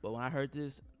 But when I heard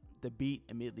this, the beat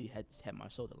immediately had my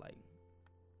shoulder like,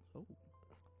 oh.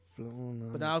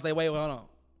 But then I was like, wait, hold on.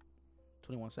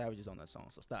 21 Savage is on that song,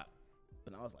 so stop.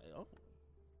 But I was like, oh.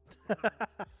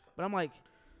 But I'm like,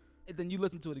 and then you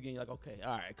listen to it again, you're like, okay,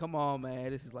 all right, come on, man.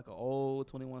 This is like an old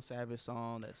 21 Savage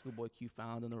song that Schoolboy Q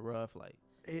found in the rough. Like,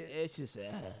 it's just,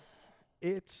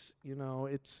 it's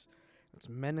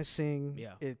menacing.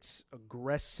 Yeah. It's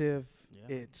aggressive.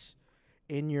 Yeah. It's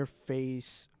in your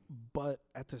face. But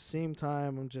at the same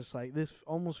time, I'm just like, this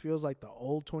almost feels like the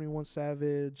old 21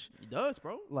 Savage. It does,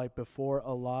 bro. Like before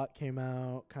A Lot came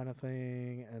out kind of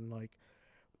thing. And like,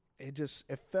 it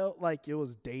felt like it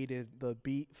was dated. The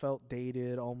beat felt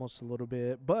dated almost a little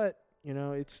bit. But,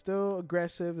 it's still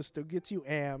aggressive. It still gets you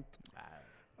amped.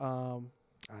 Yeah,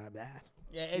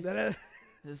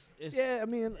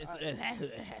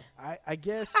 I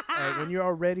guess when you're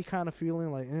already kind of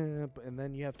feeling like, and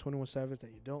then you have 21 Savage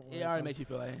that you don't like. It already makes you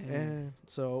feel like,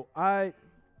 So I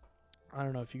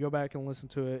don't know. If you go back and listen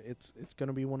to it, it's going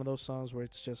to be one of those songs where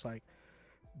it's just like,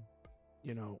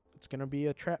 it's going to be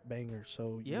a trap banger.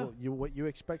 So what you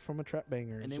expect from a trap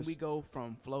banger. And then we go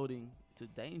from Floating to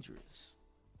Dangerous.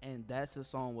 And that's a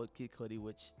song with Kid Cudi,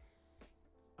 which,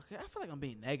 okay, I feel like I'm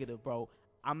being negative, bro.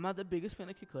 I'm not the biggest fan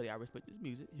of Kid Cudi. I respect his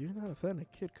music. You're not a fan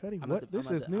of Kid Cudi?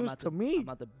 This is news to me. I'm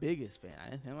not the biggest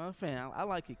fan. I'm not a fan. I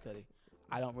like Kid Cudi.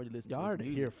 I don't really listen to his music. Y'all heard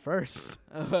it here first.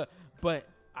 But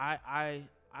I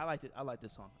liked it. I liked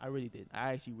this song. I really did.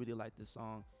 I actually really liked this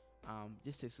song.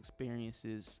 Just his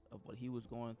experiences of what he was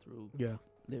going through. Yeah.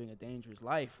 Living a dangerous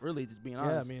life, really, just being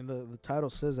honest. Yeah, I mean, the title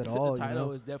says it all. The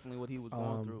title is definitely what he was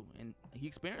going through, and he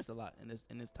experienced a lot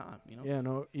in his time, Yeah,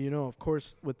 no, of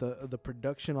course, with the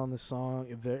production on the song,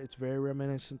 it's very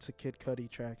reminiscent to Kid Cudi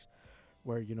tracks,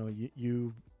 where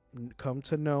you come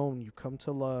to know and you come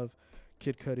to love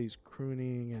Kid Cudi's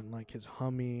crooning and like his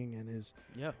humming and his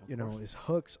his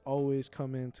hooks always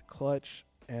come into clutch,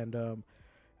 and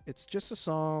it's just a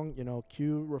song,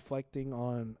 Q reflecting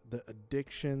on the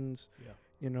addictions. Yeah.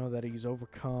 That he's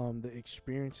overcome, the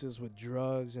experiences with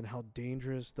drugs and how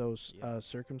dangerous those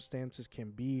circumstances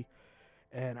can be.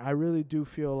 And I really do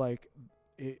feel like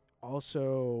it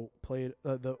also played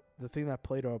the thing that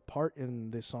played a part in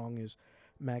this song is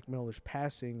Mac Miller's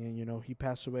passing. And, he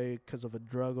passed away because of a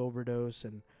drug overdose.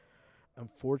 And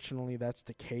unfortunately, that's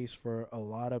the case for a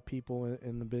lot of people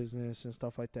in the business and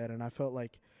stuff like that. And I felt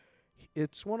like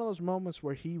it's one of those moments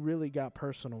where he really got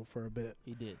personal for a bit.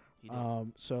 He did.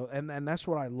 So and that's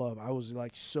what I love. I was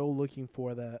like so looking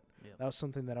for that. Yep. That was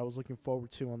something that I was looking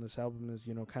forward to on this album is,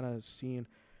 kind of seeing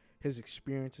his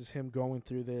experiences, him going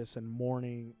through this and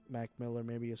mourning Mac Miller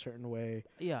maybe a certain way.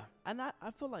 Yeah. And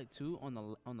I feel like too on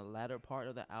the latter part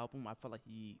of the album, I felt like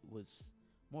he was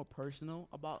more personal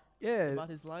about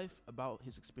his life, about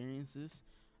his experiences.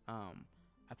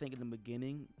 I think in the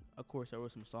beginning, of course, there were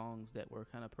some songs that were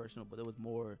kind of personal, but it was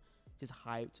more just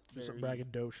hyped. Just a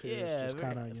braggadocious. Yeah, just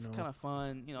kind of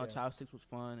fun. Child 6 was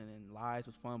fun, and then Lies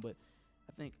was fun. But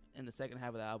I think in the second half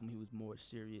of the album, he was more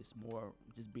serious, more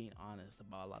just being honest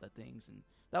about a lot of things. And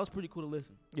that was pretty cool to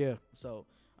listen. Yeah. So,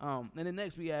 and then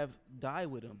next we have Die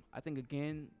With Him. I think,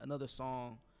 again, another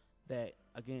song that,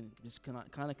 again, just kind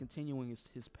of continuing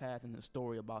his path and the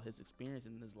story about his experience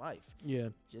in his life. Yeah.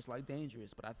 Just like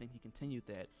Dangerous, but I think he continued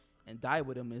that. And Die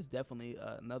With Him is definitely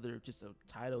another, just a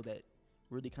title that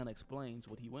really kind of explains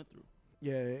what he went through.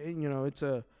 Yeah, and,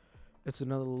 it's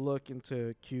another look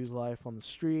into Q's life on the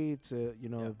streets.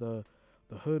 The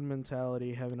the hood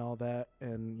mentality, having all that,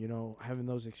 and you know, having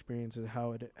those experiences,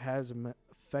 how it has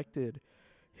affected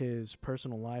his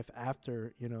personal life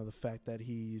after, you know, the fact that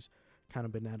he's kind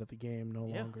of been out of the game no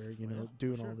longer, you know,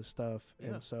 doing all this stuff.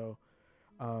 And so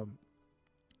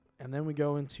and then we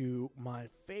go into my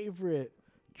favorite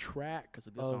track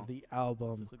of the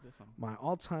album. My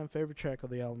all-time favorite track of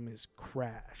the album is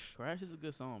Crash. Crash is a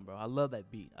good song, bro. I love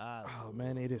that beat.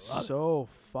 Man, it is so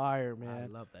fire, man. I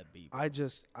love that beat, bro.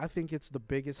 I think it's the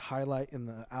biggest highlight in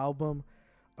the album.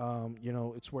 You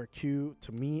know, it's where Q,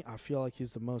 to me, I feel like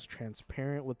he's the most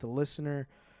transparent with the listener.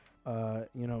 You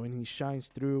know, and he shines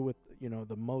through with, you know,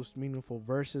 the most meaningful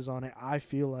verses on it. I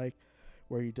feel like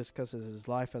where he discusses his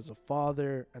life as a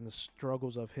father and the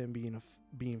struggles of him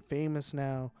being famous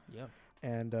now. Yeah.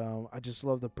 And I just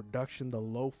love the production, the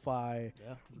lo-fi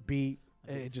beat.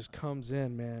 It just comes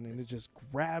in, man, and it just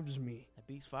grabs me. That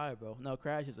beat's fire, bro. No,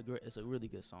 Crash is it's a really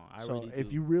good song.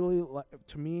 If you really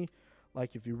to me,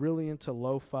 like if you're really into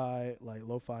lo-fi, like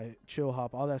lo-fi, chill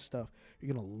hop, all that stuff,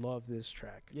 you're gonna love this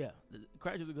track. Yeah,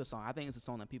 Crash is a good song. I think it's a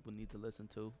song that people need to listen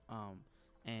to.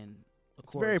 And of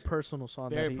course, very personal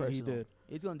song that he did.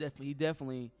 He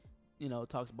definitely, you know,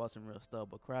 talks about some real stuff.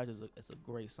 But Crash it's a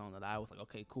great song that I was like,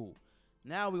 okay, cool.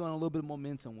 Now we're on a little bit of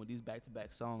momentum with these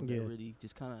back-to-back songs that really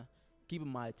just kind of keeping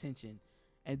my attention.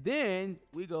 And then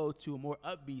we go to a more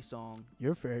upbeat song.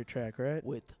 Your favorite track, right?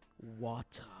 With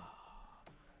Water.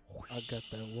 I got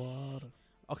that water.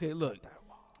 Okay, look.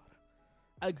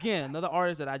 Again, another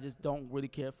artist that I just don't really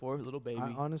care for, Lil Baby.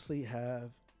 I honestly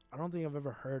have. I don't think I've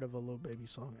ever heard of a Lil Baby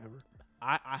song ever.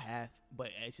 I have, but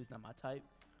it's just not my type.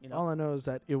 You know? All I know is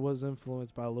that it was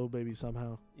influenced by Lil Baby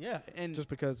somehow. Yeah, and just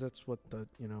because that's what the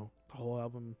whole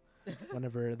album.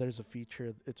 Whenever there's a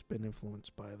feature, it's been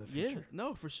influenced by the feature. Yeah,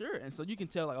 no, for sure. And so you can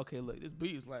tell, like, okay, look, this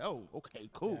beat is like, oh, okay,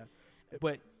 cool. Yeah.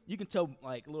 But you can tell,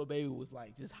 like, Lil Baby was,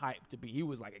 like, just hyped to be. He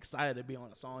was, like, excited to be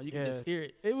on the song. You can just hear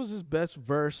it. It was his best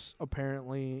verse,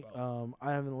 apparently.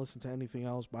 I haven't listened to anything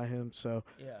else by him. So,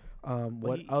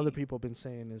 what other people have been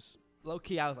saying is...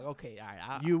 Low-key, I was like, okay, all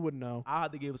right. You would know. I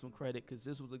had to give him some credit because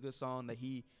this was a good song that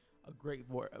a great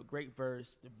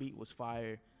verse. The beat was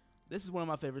fire. This is one of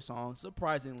my favorite songs,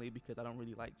 surprisingly, because I don't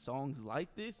really like songs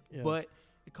like this. Yeah. But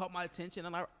it caught my attention,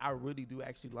 and I really do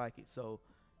actually like it. So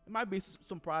it might be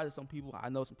some pride to some people. I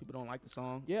know some people don't like the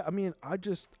song. Yeah, I mean, I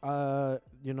just, the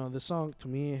song, to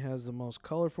me, has the most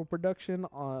colorful production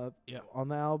on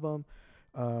the album.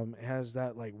 It has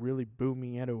that, like, really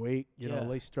booming 808,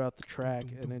 laced throughout the track,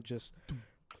 and it just...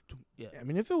 Yeah, I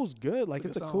mean, if it was good, like,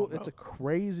 it's a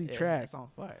crazy track. It's on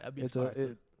fire. That'd be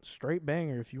fire. Straight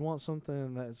banger. If you want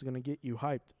something that's going to get you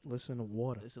hyped, listen to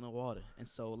Water. And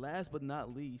so last but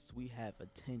not least, we have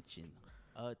Attention.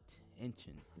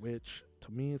 Which,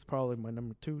 to me, is probably my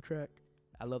number 2 track.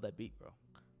 I love that beat, bro.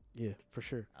 Yeah, for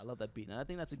sure. I love that beat. And I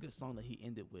think that's a good song that he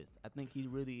ended with. I think he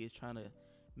really is trying to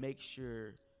make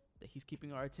sure that he's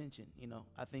keeping our attention, you know.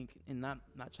 I think, and not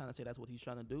trying to say that's what he's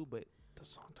trying to do, but... The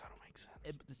song title makes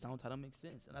sense. The song title makes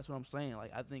sense. And that's what I'm saying.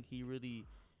 Like, I think he really...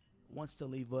 wants to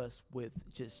leave us with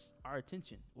just our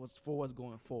attention for what's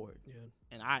going forward. Yeah.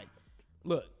 And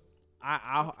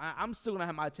I'm still gonna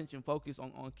have my attention focused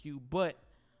on Q, but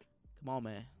come on,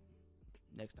 man.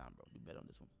 Next time, bro, do better on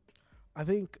this one. I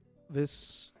think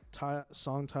this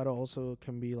song title also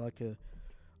can be like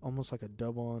almost like a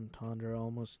double entendre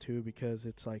almost too, because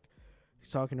it's like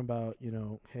he's talking about,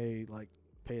 hey, like,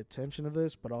 pay attention to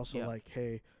this, but also like,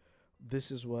 hey,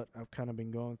 this is what I've kind of been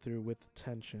going through with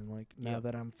attention. Like, now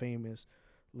that I'm famous,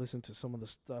 listen to some of the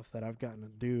stuff that I've gotten to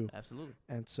do. Absolutely.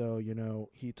 And so,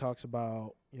 he talks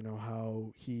about,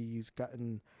 how he's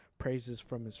gotten praises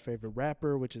from his favorite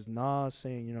rapper, which is Nas,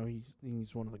 saying,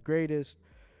 he's one of the greatest,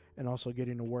 and also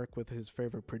getting to work with his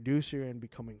favorite producer and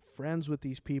becoming friends with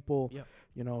these people,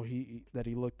 that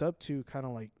he looked up to, kind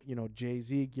of like,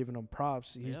 Jay-Z giving him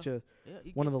props. He's just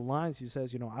one of the lines he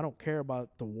says, I don't care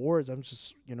about the awards. I'm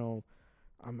just,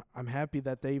 I'm happy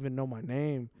that they even know my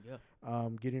name. Yeah.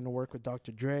 Getting to work with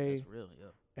Dr. Dre. That's real,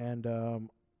 yeah.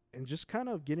 And just kind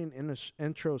of getting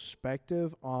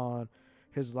introspective on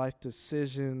his life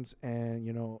decisions and,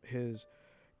 his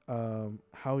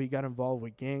how he got involved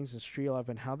with gangs and street life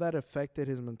and how that affected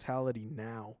his mentality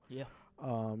now. Yeah.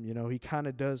 He kind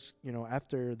of does,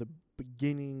 after the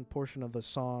beginning portion of the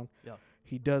song, yeah,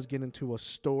 he does get into a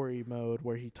story mode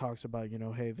where he talks about,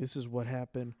 hey, this is what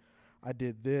happened. I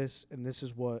did this, and this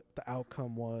is what the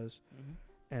outcome was. Mm-hmm.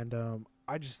 And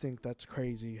I just think that's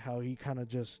crazy how he kind of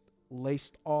just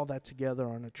laced all that together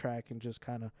on a track and just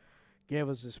kind of gave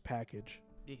us this package.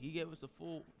 Yeah, he gave us the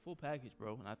full package,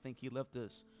 bro. And I think he left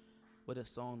us with a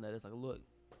song that is like, look,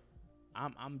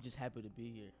 I'm just happy to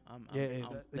be here.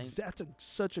 That's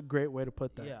such a great way to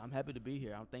put that. Yeah, I'm happy to be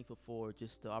here. I'm thankful for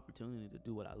just the opportunity to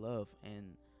do what I love,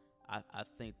 and I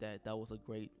think that was a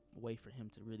great way for him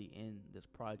to really end this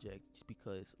project. Just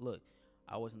because, look,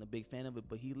 I wasn't a big fan of it,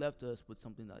 but he left us with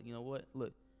something that, you know what,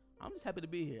 look, I'm just happy to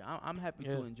be here. I'm happy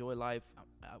to enjoy life.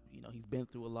 He's been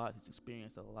through a lot. He's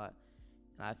experienced a lot,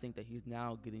 and I think that he's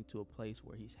now getting to a place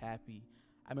where he's happy.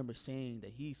 I remember saying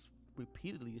that he's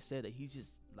repeatedly said that he's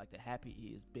just like the happy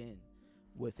he has been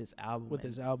with his album,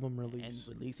 his album release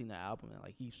and releasing the album, and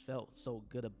like he's felt so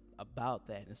good about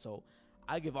that. And so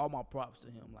I give all my props to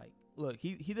him. Like, look,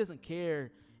 he doesn't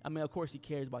care. I mean, of course he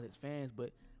cares about his fans,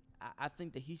 but I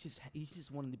think that he's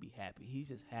just wanting to be happy. He's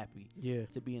just happy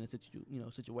to be in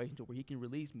a situation where he can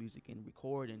release music and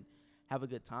record and have a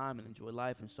good time and enjoy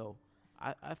life. And so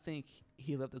I think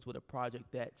he left us with a project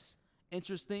that's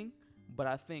interesting, but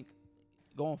I think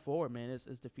going forward, man, it's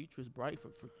the future is bright for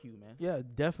Q, man. Yeah,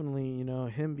 definitely. You know,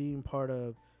 him being part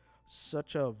of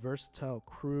such a versatile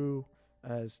crew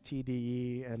as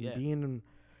TDE and being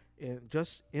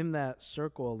just in that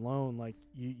circle alone, like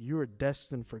you are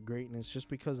destined for greatness just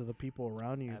because of the people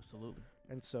around you. Absolutely.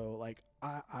 And so, like,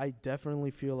 I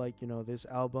definitely feel like, you know, this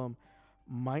album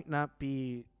might not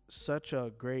be such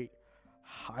a great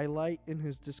highlight in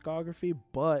his discography,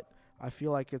 but I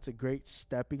feel like it's a great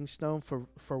stepping stone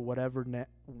for whatever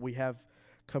we have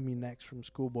coming next from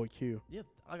Schoolboy Q. Yeah,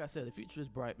 like I said, the future is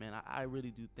bright, man. I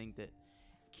really do think that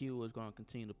Q is going to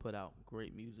continue to put out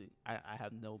great music. I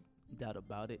have no doubt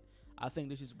about it. I think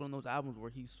this is one of those albums where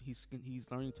he's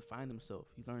learning to find himself.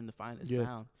 He's learning to find his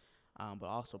sound, but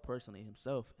also personally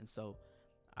himself. And so,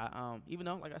 even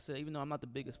though I'm not the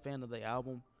biggest fan of the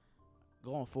album,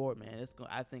 going forward, man,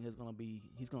 I think he's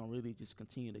gonna really just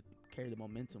continue to carry the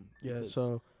momentum. Yeah.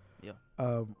 So,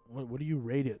 what do you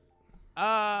rate it?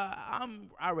 I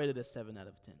rated it a 7 out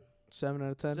of 10. 7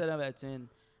 out of 10. 7 out of 10.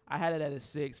 I had it at a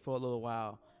 6 for a little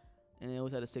while, and it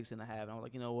was at a 6.5. And I was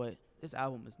like, you know what? This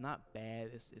album is not bad.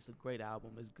 It's a great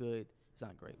album. It's good. It's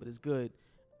not great, but it's good.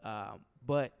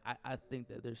 But I think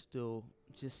that there's still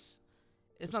it's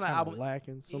not an album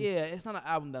lacking. It's not an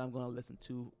album that I'm gonna listen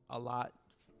to a lot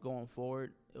going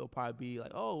forward. It'll probably be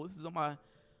like, oh, this is on my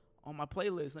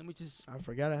playlist. Let me just. I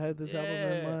forgot I had this album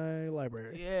in my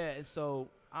library. Yeah, and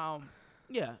so I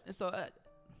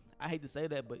hate to say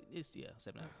that, but it's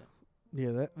 7 out of 10.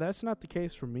 Yeah, that's not the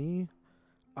case for me.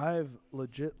 I've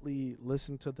legitly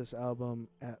listened to this album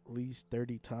at least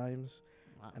 30 times.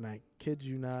 Wow. And I kid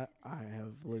you not, I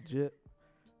have legit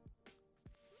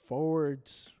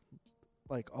forwards,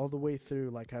 like all the way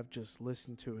through. Like I've just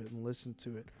listened to it and listened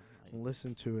to it and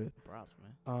listened to it. Props,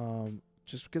 man.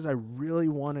 Just because I really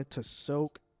wanted to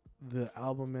soak the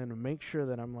album in and make sure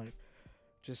that I'm like,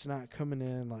 just not coming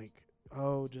in like,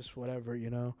 oh, just whatever, you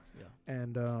know? Yeah.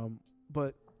 And,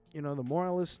 but, you know, the more I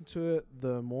listen to it,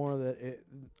 the more that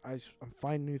I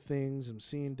find new things. I'm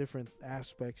seeing different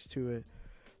aspects to it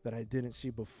that I didn't see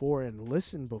before and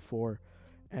listen before.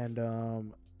 And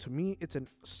to me, it's a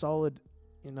solid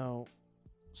 8.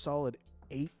 It's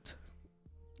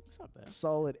not bad.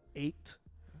 Solid 8.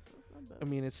 That's not bad. I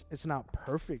mean, it's not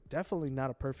perfect. Definitely not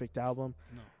a perfect album.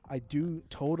 No. I do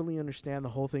totally understand the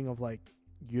whole thing of like,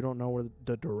 you don't know where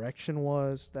the direction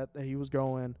was that he was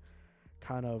going.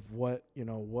 Kind of what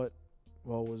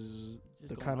was just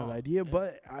the kind of idea,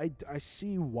 but I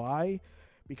see why,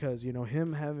 because you know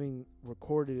him having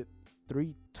recorded it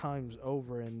 3 times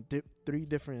over and 3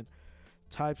 different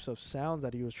types of sounds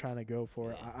that he was trying to go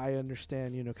for. Yeah. I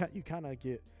understand, you know, you kind of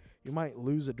you might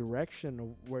lose a direction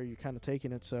of where you're kind of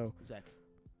taking it. So exactly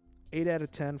 8 out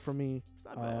of 10 for me. It's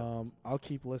not bad. I'll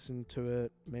keep listening to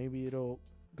it. Maybe it'll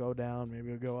go down, maybe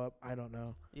it'll go up. I don't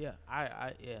know. Yeah,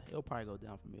 it'll probably go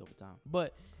down for me over time.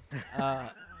 But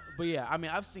but yeah, I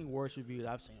mean, I've seen worse reviews,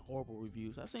 I've seen horrible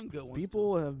reviews, I've seen good ones.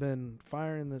 People have been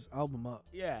firing this album up.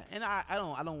 Yeah, and I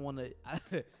don't want to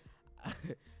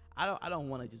I don't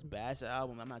want to just bash the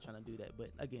album. I'm not trying to do that.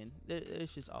 But again,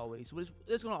 there's just always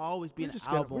there's gonna always be an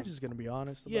album. We're just gonna be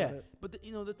honest about it. But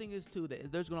the thing is too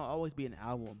that there's gonna always be an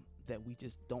album that we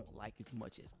just don't like as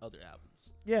much as other albums.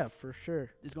 Yeah, for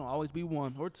sure. There's gonna always be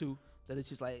 1 or 2 that it's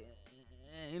just like,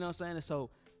 you know what I'm saying? And so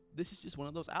this is just one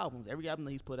of those albums. Every album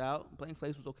that he's put out, Blank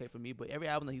Place was okay for me, but every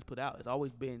album that he's put out has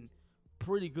always been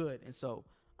pretty good. And so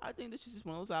I think this is just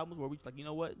one of those albums where we're just like, you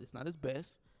know what? It's not his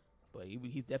best, but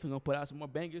he's definitely gonna put out some more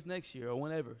bangers next year or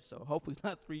whenever. So hopefully it's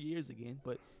not 3 years again,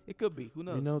 but it could be. Who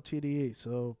knows? You know TDE,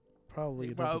 so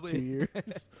probably another 2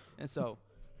 years. And so,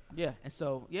 yeah,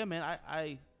 man,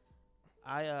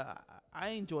 I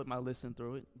enjoyed my listen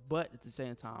through it, but at the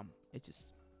same time,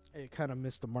 it kind of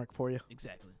missed the mark for you.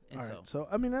 Exactly. And all right, so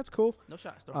I mean that's cool. No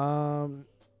shots.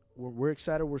 we're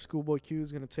excited where Schoolboy Q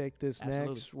is going to take this Absolutely.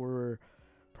 next. We're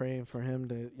praying for him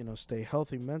to, stay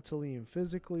healthy mentally and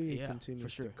physically. Yeah, He continues for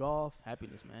sure. to golf.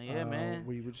 Happiness, man. Yeah, man.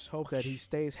 We would just hope that he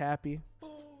stays happy.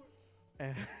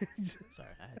 And Sorry,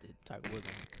 I had to Tiger Woods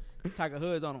on him. Tiger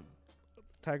Hood's on him.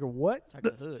 Tiger what?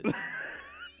 Tiger Hood.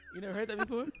 You never heard that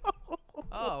before?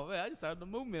 Oh, man, I just started the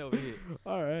movement over here.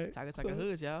 All right. Tiger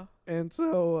Hood, y'all. And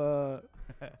so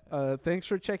thanks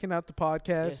for checking out the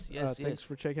podcast. Yes. Thanks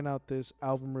for checking out this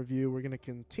album review. We're going to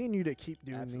continue to keep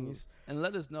doing these. And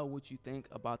let us know what you think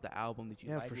about the album. Did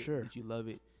you like for it? sure. Did you love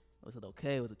it? Was it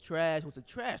okay? Was it trash? Was it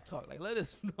trash talk? Like, let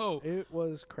us know. It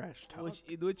was crash talk.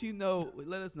 What you know,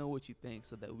 let us know what you think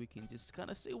so that we can just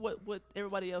kind of see what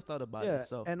everybody else thought about it.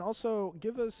 So. And also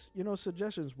give us,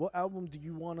 suggestions. What album do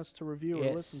you want us to review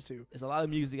or listen to? There's a lot of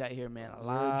music out here, man. Is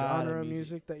there a genre of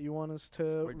music that you want us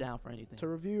to We're down for anything. To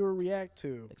review or react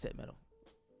to? Except metal.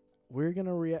 We're going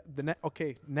to react.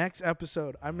 Next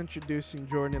episode, I'm introducing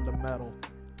Jordan to metal.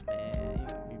 Man, you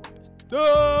got me messed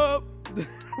up.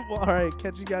 Well, all right,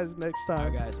 catch you guys next time. All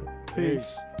right, guys.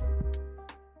 Peace.